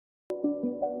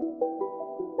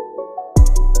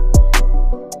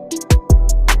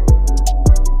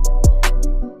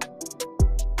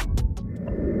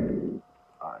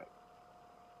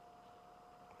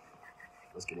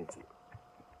into it.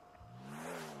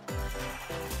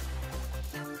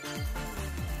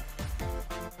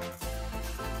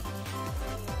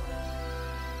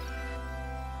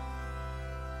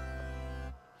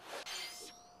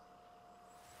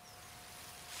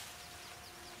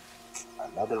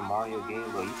 Another Mario game,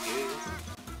 bro? You serious?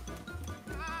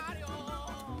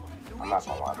 I'm not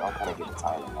gonna lie, bro. I'm kind of getting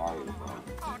tired of Mario, bro.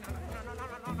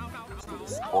 This dude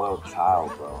is a spoiled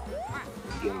child, bro.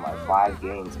 He's getting like 5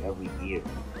 games every year.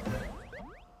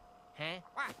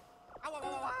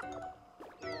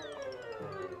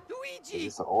 Is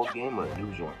this an old game or a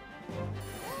new joint?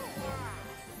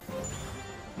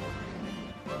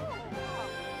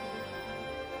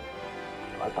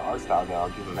 I like the art style now, I'll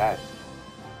give him that.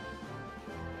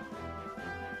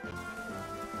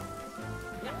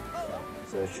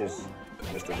 So it's just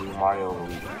a new Mario and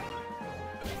Luigi.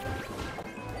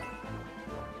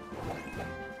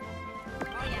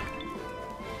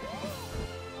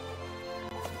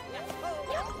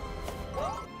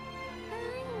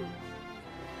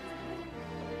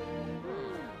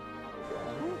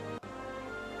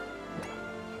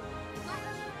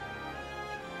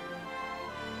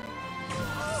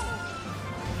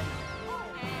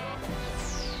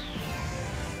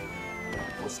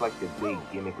 What's like the big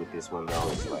gimmick with this one though?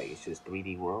 It's like it's just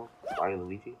 3D world, Mario and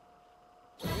Luigi.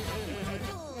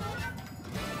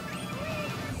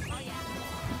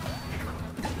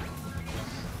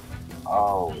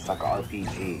 Oh, it's like an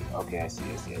RPG. Okay, I see.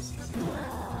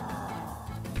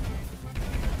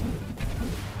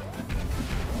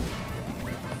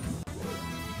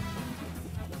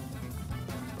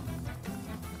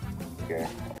 Okay.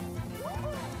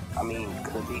 I mean,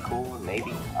 could be cool,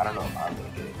 maybe. I don't know if I'm gonna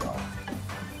get it though.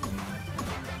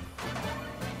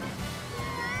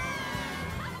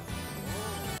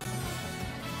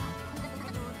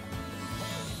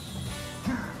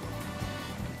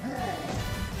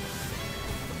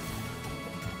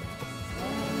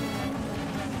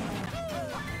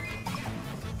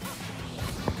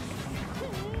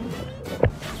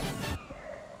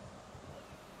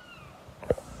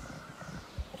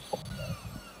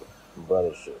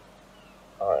 Brother shit.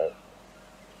 Alright.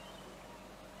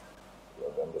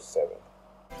 November 7th.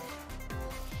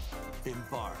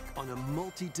 Embark on a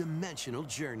multi-dimensional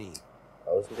journey.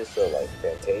 Oh, isn't this a like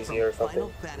Fantasia or something? Final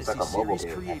It's Fantasy like a mobile series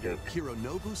game. creator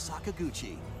Hironobu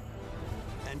Sakaguchi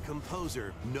and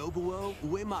composer Nobuo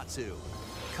Uematsu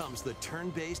comes the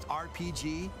turn-based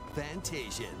RPG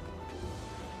Fantasian.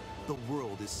 The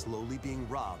world is slowly being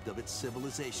robbed of its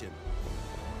civilization.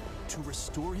 To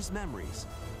restore his memories,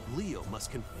 Leo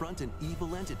must confront an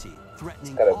evil entity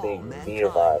threatening It's got a all big mankind. Nier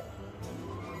vibe.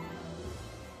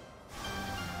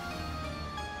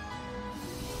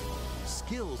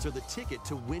 Skills are the ticket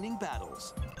to winning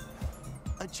battles.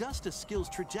 Adjust a skill's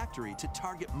trajectory to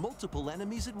target multiple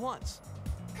enemies at once.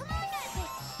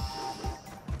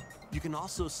 You can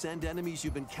also send enemies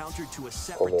you've encountered to a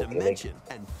separate dimension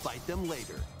and fight them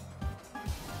later.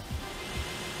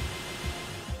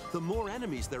 The more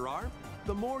enemies there are,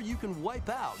 the more you can wipe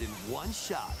out in one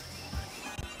shot.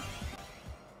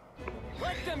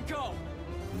 Let them go!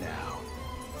 Now,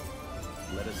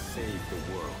 let us save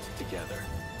the world together.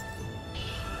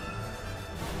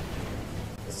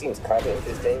 It seems kind of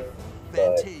interesting, but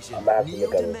Fantasian I'm gonna have to Neo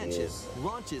look at Dimension reviews.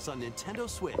 launches on Nintendo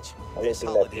Switch Only this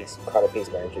thing that holiday. kind of piques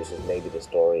my interest is maybe the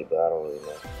story, but I don't really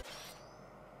know.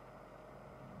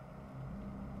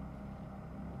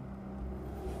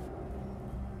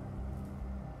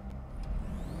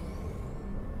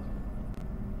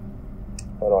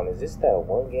 Hold on, is this that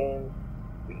one game?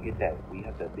 We get that, we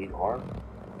have that big arm?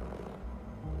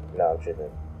 No, I'm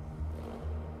tripping.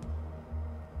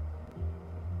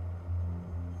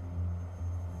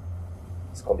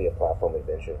 It's gonna be a platform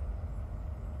adventure.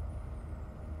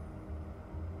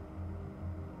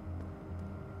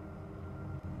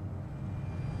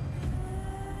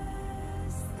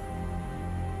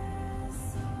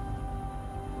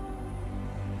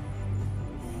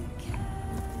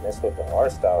 That's with the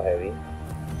art style heavy.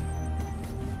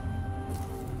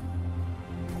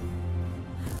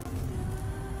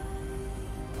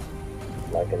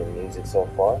 Liking the music so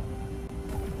far.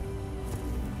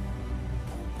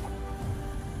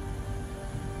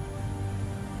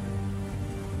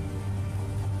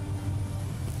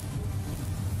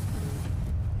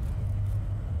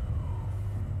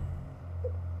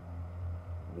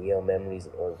 Neo Memories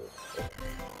of Orbit.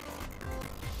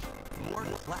 More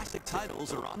classic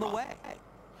titles are on the way.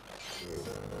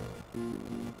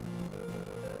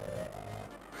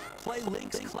 Play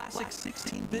Link's classic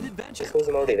 16-bit adventure. This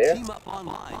wasn't already there? Team up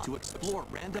online to explore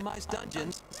randomized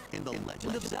dungeons in The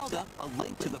Legend of Zelda: A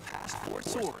Link to the Past 4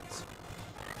 Swords.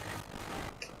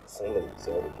 some of these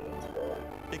Zelda games, bro.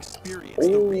 Experience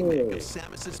the remake of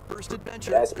Samus's first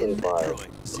adventure That's pretty in fire.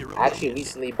 Metroid Zero I actually Mission.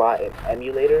 recently bought an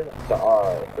emulator, the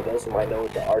for those who might know,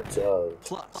 the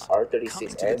Plus,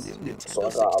 R36S. So I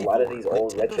got a lot of these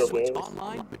old retro games.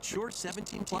 Online, mature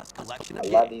 17 plus collection A of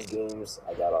lot of games. these games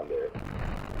I got on there.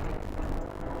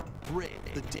 Brave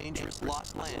the dangerous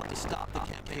lost land to stop the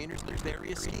campaigners'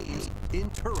 nefarious schemes in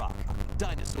Turok,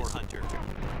 Dinosaur Hunter.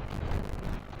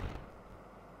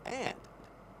 And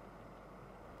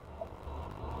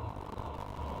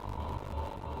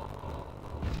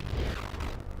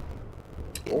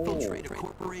infiltrate a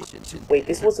corporation to wait,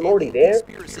 this wasn't already there?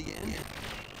 conspiracy in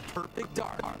Perfect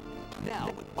Dark. Now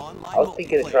with online I was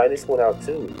thinking to try this one out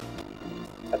too.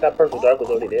 I thought Perfect Dark was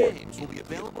already there. Games will be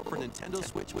available for Nintendo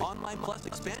Switch Online Plus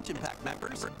expansion pack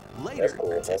members later That's cool.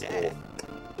 That's today.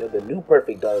 cool. The new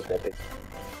Perfect Dark. This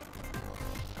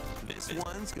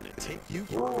one's gonna take you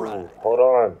for a ride. Hold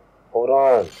on. Hold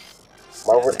on.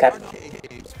 Marvel's Captain.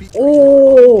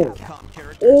 Ooh!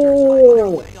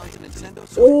 Ooh!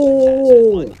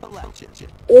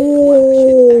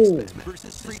 Ooh!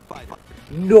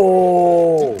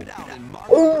 No!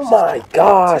 Oh my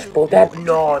gosh, bro!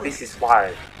 This is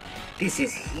fire. This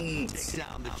is heat.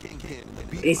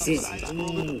 This is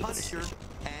heat.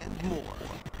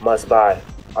 Must buy.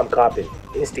 I'm copping.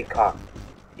 Instant cop.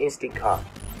 Instant cop.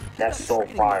 That's so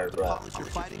fire, bro.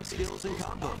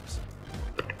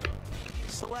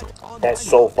 That's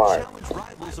so fire.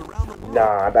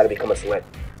 Nah, I gotta become a sweat.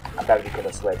 I gotta become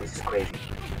a sweat. This is crazy.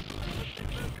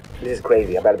 This is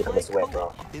crazy. I gotta become a sweat,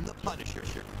 bro.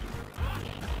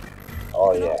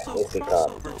 Oh yeah, instant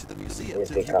cop.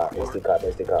 Instant cop. Instant cop.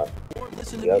 Instant cop.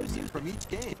 Yep.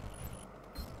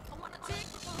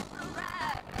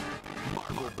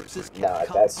 Nah,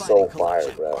 that's so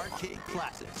fire, bro.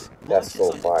 That's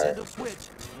so fire.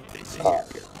 Cop.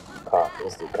 Cop.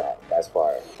 Instant cop. That's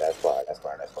fire. That's fire. That's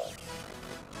fire. That's fire.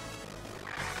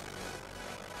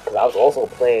 Cause I was also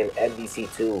playing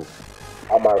NBC2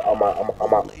 on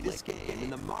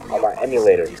my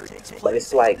emulator, but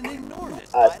it's like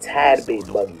a tad bit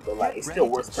buggy, but like it still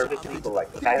works perfectly. But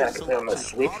like the fact that I can play on the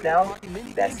Switch now,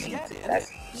 that's heat. That's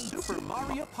heat.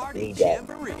 Need that.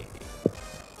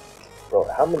 Bro,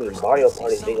 how many Mario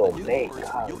parties they gonna make?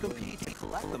 God.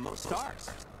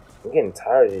 I'm getting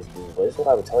tired of this dude, but this is what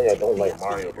I would tell you. I don't like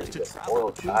Mario, but he's a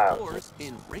spoiled child.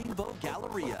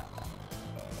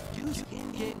 Use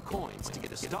in-game coins to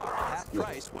get a star at half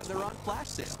price when they're on flash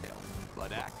sale.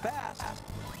 But act fast.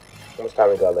 How much time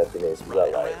we got left in this? We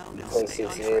got like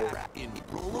 26 in. We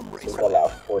got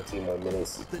like 14 more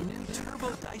minutes. With the new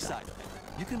Turbo Dice item,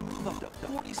 you can move up to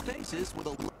 40 spaces with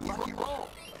a lucky roll.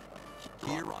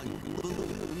 Here on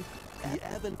Balloon, the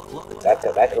ebb and flow.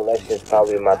 That collection is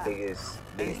probably my biggest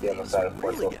thing I'm excited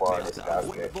for so far. This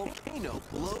announcement. Volcano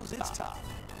blows its top.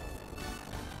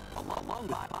 Along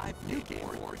with 5 new game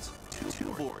boards, two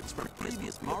boards from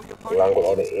previous Mario Party along with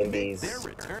all the indies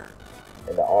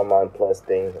and the online plus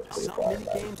things. Some mini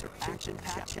games are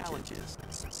action-packed challenges,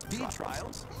 speed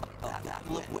trials, a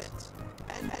battle of wits,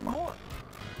 and more.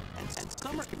 And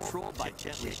some are controlled by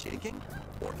gently shaking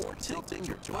or tilting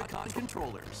your Joy-Con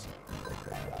controllers.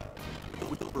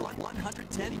 With over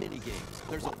 110 mini games,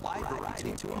 there's a wide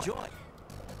variety to enjoy.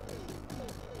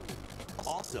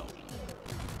 Also,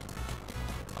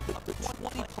 up to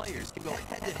 20 players can go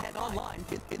head-to-head online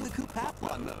in the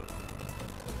Coupathlon mode.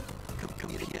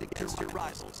 Communicate against your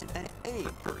rivals and aim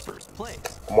for first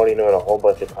place. I'm already knowing a whole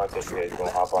bunch of content creators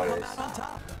gonna hop on this.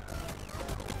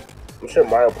 I'm sure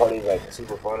Mario Party is like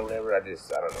super fun or whatever. I don't know.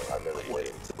 I've never played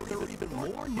it. There are even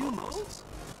more new modes.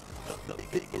 The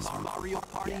biggest Mario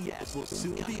Party yet will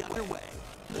soon be underway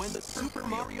when the Super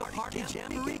Mario Party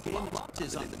Jamboree game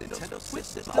launches on the Nintendo Switch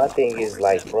system. My thing is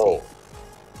like, bro,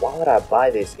 why would I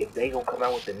buy this if they gonna come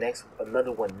out with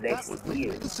another one next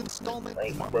year?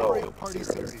 Like, bro,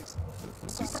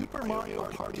 Super Mario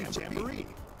Party Jamboree.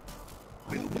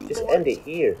 Just end it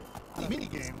here. Mini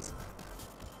games.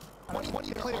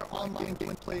 20-player online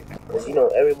gameplay. Cause you know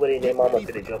everybody and their mama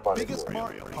finna jump on this Biggest one.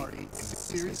 Mario Party in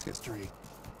series history.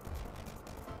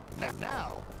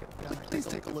 Now, please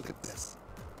take a look at this.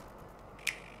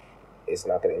 It's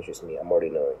not gonna interest me. I'm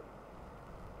already knowing.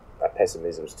 My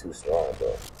pessimism's too strong,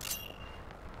 bro.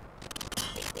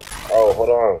 Oh, hold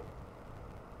on.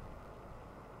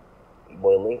 You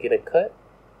boy Link in a cut?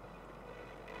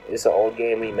 Is this an old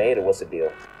game remade or what's the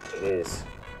deal? It is.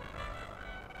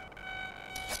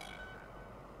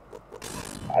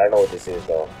 I don't know what this is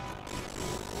though.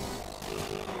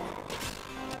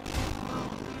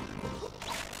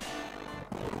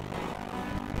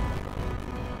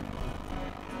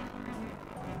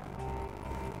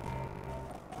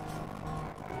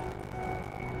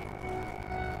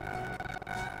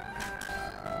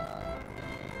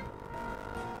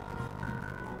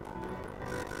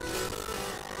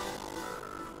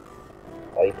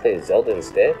 he plays Zelda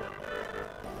instead?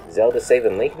 Zelda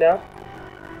saving Link now?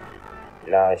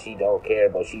 Nah, she don't care,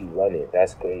 but she running.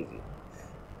 That's crazy.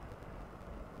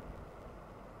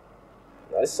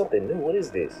 Now, this is something new. What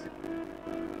is this?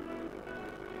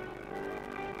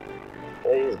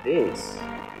 What is this?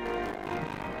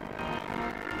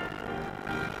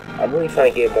 I'm really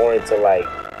trying to get more into like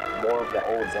more of the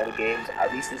old Zelda games. I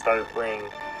recently started playing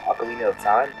Ocarina of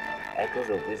Time, Echoes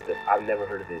of Wisdom. I've never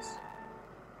heard of this.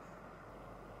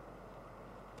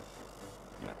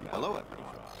 Hello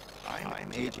everyone,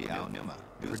 I'm Eiji Aonuma,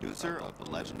 producer of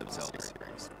The Legend of Zelda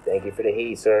series. Thank you for the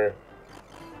heat, sir.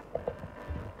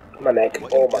 My neck.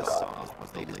 What Oh you my just god. saw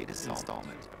was the latest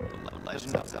installment, The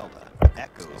Legend of Zelda,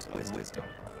 Echoes of Wisdom.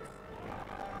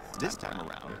 This time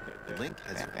around, Link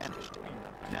has vanished.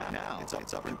 Now it's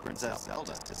up to Princess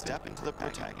Zelda to step into the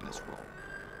protagonist role.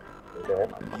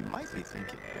 Okay. You might be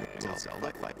thinking, will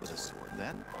Zelda fight with a sword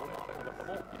then?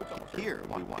 Here,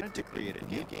 we wanted to create a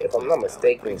new game. If I'm not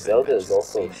mistaken, Zelda is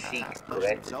also Sheik,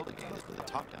 correct? Zelda games with a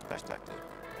top-down perspective.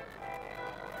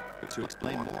 To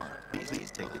explain more,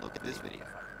 please take a look at this video.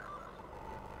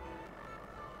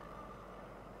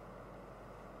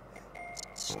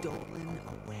 Stolen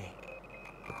away.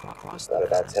 Across Got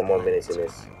about 10 more minutes in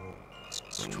this.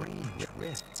 Strange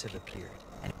rifts have appeared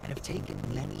and have taken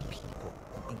many people,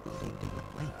 including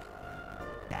Link.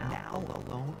 Now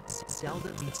alone, Zelda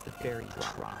meets the fairy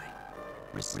Tri,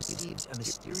 receives a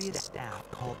mysterious staff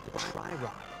called the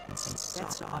Tri-Rod, and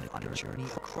sets off on a journey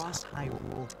across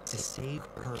Hyrule to save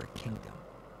her kingdom.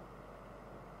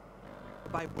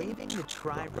 By waving the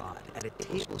Tri-Rod at a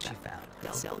table she found,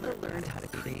 Zelda learned how to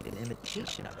create an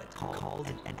imitation of it called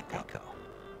an echo.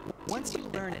 Once you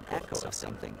learn an echo of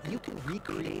something, you can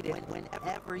recreate it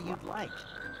whenever you'd like.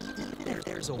 Even if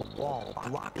there's a wall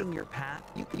blocking your path,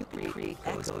 you can create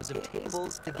echoes of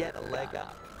tables to get a leg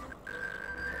up.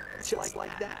 Just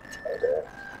like that.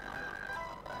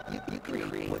 You can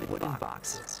create wooden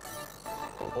boxes,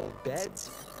 old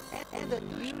beds, and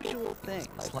unusual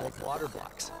things like water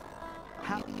blocks.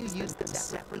 How you use them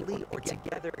separately or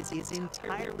together is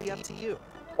entirely up to you.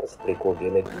 That's a pretty cool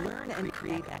gimmick. Learn and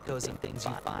create echoes of things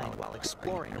you find while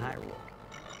exploring Hyrule.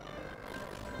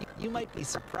 You might be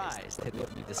surprised at what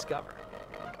you discover.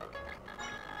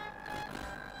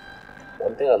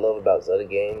 One thing I love about Zelda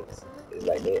games is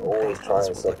like they always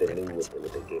trying something new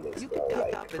with the gimmicks, bro.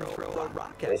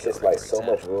 Like it's just like so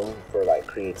much room for like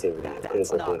creativity and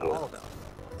critical thinking.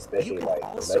 Especially like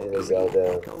The Legend of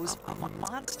Zelda and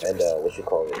what you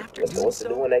call it? What's the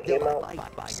new one that came out?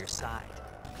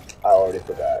 I already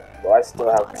forgot. Well, I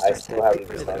still haven't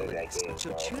even started that game.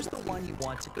 So choose the one you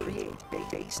want to create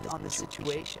based on the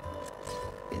situation.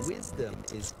 Wisdom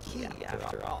is key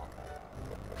after all.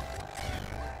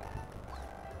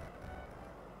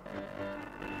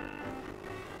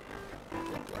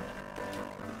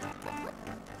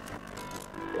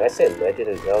 Did I say Legend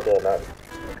of Zelda or not?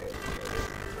 Okay.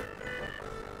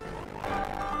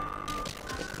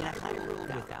 In a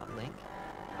Hyrule without Link,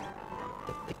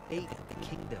 the fate of the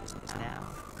kingdom is now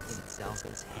in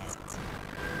Zelda's hands.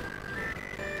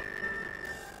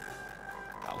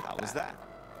 How was that?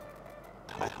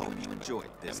 I hope you enjoyed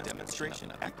this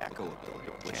demonstration of echo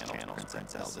ability, which channels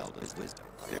Princess Zelda's wisdom.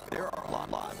 There are a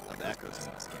lot of echoes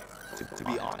in this game. To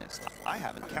be honest, I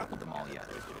haven't counted them all yet.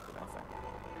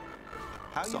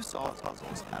 How you solve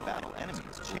puzzles and battle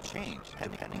enemies will change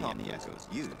depending on the echoes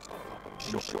used.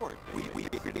 In short, we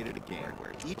created a game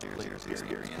where each player's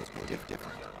experience will be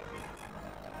different.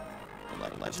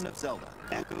 The Legend of Zelda: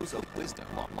 Echoes of Wisdom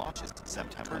launches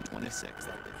September 26th.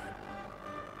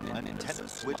 A Nintendo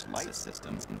Switch Lite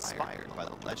system inspired by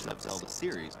the Legend of Zelda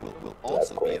series will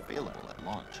also be available at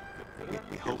launch.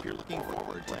 We hope you're looking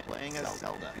forward to playing as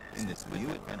Zelda in this new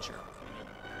adventure.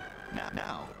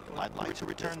 Now, I'd like to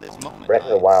return this moment Breath of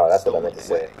the Wild, that's what I meant to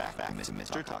say. back to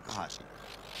Mr. Takahashi.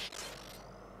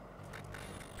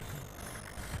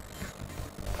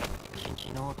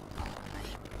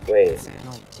 Wait.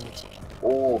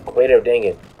 Ooh, Crater of Dang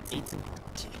it.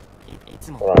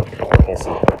 Hold on, I can't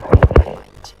see.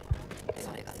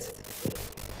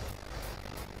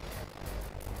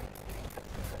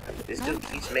 This dude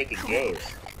keeps making games.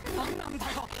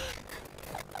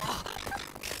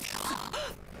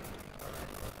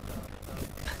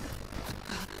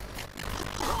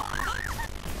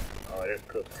 Oh, they're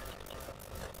cooked.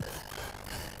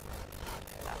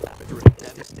 After a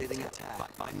devastating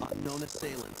attack by unknown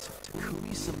assailants,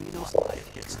 Takumi Samino's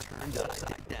life gets turned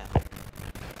upside down.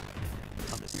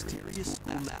 A mysterious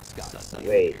school mascot suddenly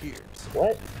Wait, appears.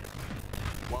 what?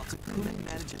 while Takumi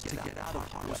manages to get out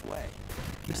of harm's way.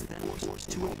 He's then forced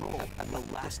to enroll at the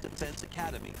Last Defense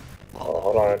Academy. Oh,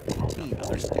 hold on. 15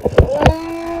 other students.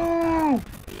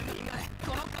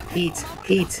 Heat.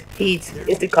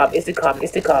 It's the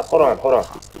cop. Hold on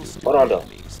though.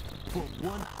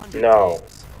 No.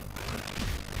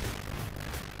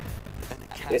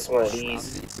 It's one of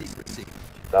these.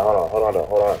 No, hold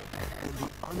on. And the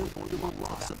unavoidable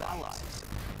loss of allies.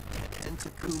 Can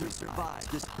Takumi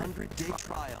survive this 100-day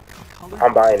trial?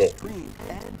 I'm buying it. Dream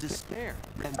and despair.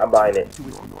 I'm buying it. To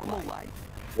his normal life.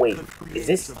 Wait, is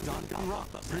this?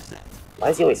 Danganronpa presents Why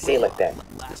does he always say it like that?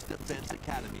 Last Defense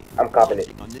Academy. I'm copping it.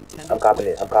 On Nintendo I'm copping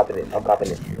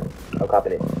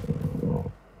it.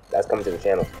 That's coming to the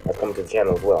channel.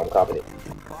 As well. I'm copping it.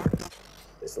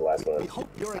 This is the last We one. hope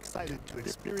you're excited to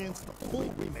experience the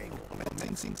full remake of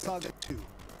Advancing Saga 2.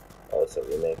 Oh, it's a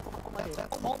remake.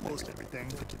 That's almost everything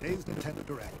for today's Nintendo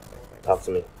Direct. Talk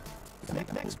to me.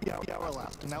 Next be our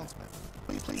last announcement.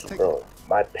 Please take Bro,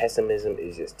 my pessimism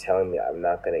is just telling me I'm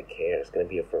not gonna care. It's gonna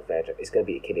be a for franchise. It's gonna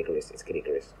be a Kid Icarus. It's Kid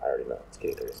Icarus. I already know. It's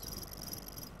Kid Icarus.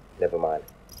 Never mind.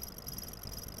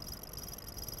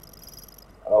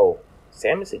 Oh,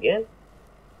 Samus again?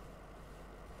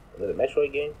 Was it a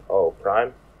Metroid game? Oh,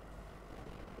 Prime?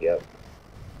 Yep.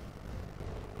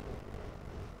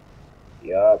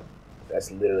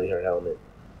 That's literally her helmet.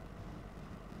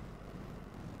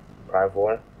 Prime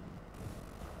 4?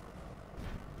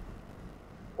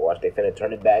 Watch, they finna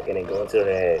turn it back and then go into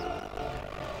her head.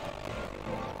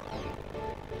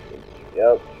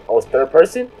 Yep. Oh, it's third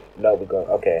person? No, we're going.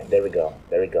 Okay, there we go.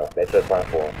 Metroid Prime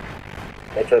 4.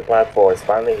 Metroid Prime 4 is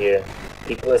finally here.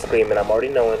 People are screaming. I'm already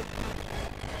knowing.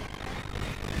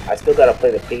 I still gotta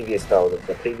play the previous though.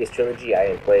 The previous trilogy, I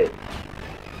didn't play it.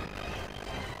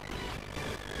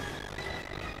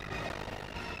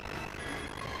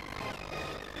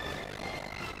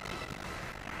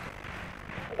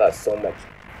 I got so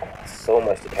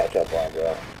much to catch up on,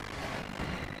 bro.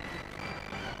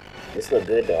 This look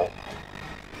good though.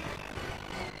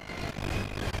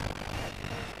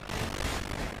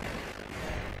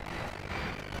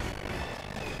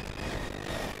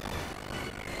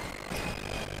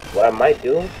 What I might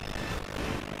do,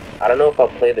 I don't know if I'll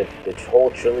play the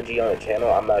whole trilogy on the channel.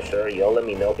 I'm not sure. Y'all let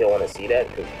me know if y'all want to see that,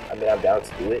 because I mean, I'm down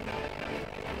to do it.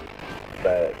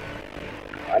 But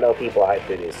I know people hype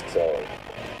for this, so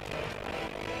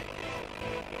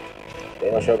they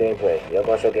gonna show gameplay. Y'all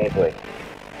gonna show gameplay.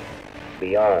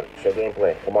 Beyond, show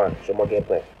gameplay. Come on, show more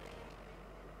gameplay.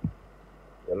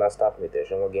 I'm not stopping it there.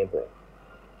 Show more gameplay.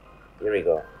 Here we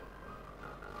go.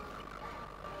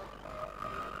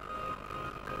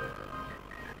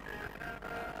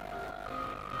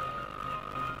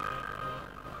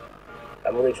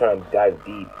 I'm really trying to dive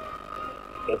deep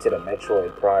into the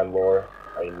Metroid Prime lore.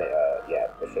 I mean,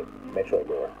 Metroid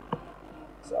lore.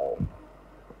 So,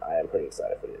 I am pretty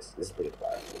excited for this. This is pretty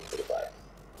fire.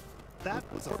 That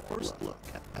was our first look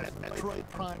at Metroid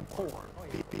Prime 4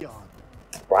 Beyond.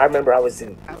 Bro, I remember I was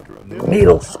in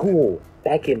middle school.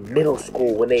 Back in middle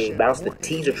school when they announced the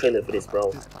teaser trailer for this,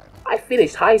 bro. I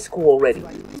finished high school already.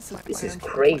 This is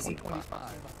crazy.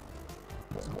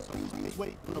 Please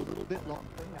wait a little bit longer.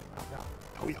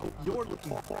 We hope you're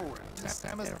looking forward to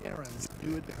Samus Aran's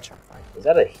new adventure. Is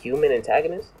that a human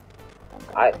antagonist?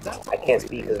 I can't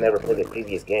speak because I never played the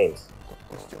previous games.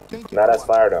 Nah, that's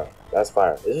fire though. That's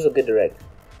fire. This was a good direct.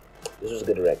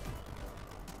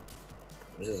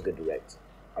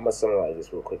 I'm gonna summarize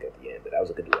this real quick at the end, but that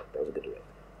was a good direct.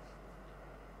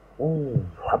 Ooh,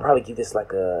 I'll probably give this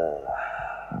like a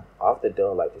off the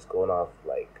dome, like just going off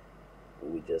like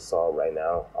what we just saw right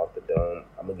now off the dome.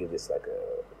 I'm gonna give this like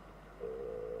a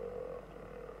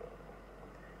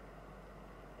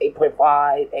 8.5,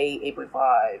 8.5.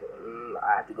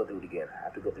 I have to go through it again.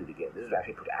 This is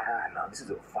actually pretty. No, this is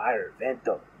a fire event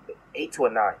though. 8 to a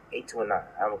 9. 8 to a 9.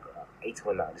 8 to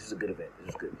a 9. This is a good event. This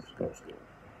is good.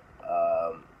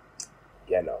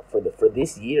 Yeah, no. For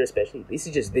this year especially, this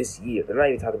is just this year. They're not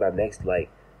even talking about next. Like,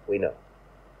 this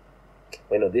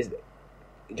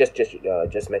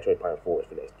just Metroid Prime 4 is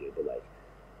for next year. But like,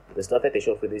 the stuff that they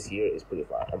showed for this year is pretty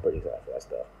fire. I'm pretty excited for that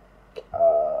stuff.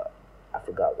 I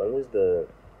forgot when was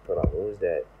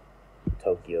that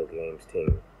Tokyo Games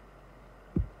thing?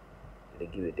 Did they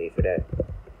give a date for that?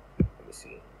 Let me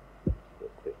see real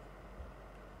quick.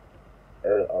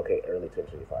 Early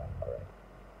 2025. All right.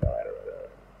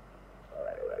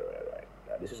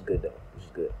 Now, this is good though. This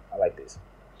is good. I like this.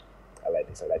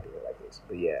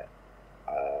 But yeah,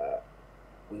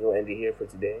 we gonna end it here for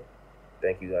today.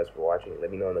 Thank you guys for watching.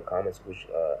 Let me know in the comments which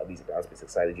of these announcements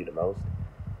excited you the most.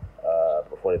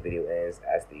 Before the video ends,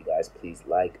 ask that you guys please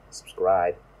like,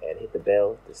 subscribe, and hit the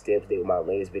bell to stay up to date with my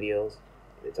latest videos.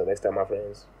 Until next time, my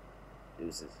friends,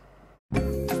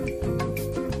 deuces.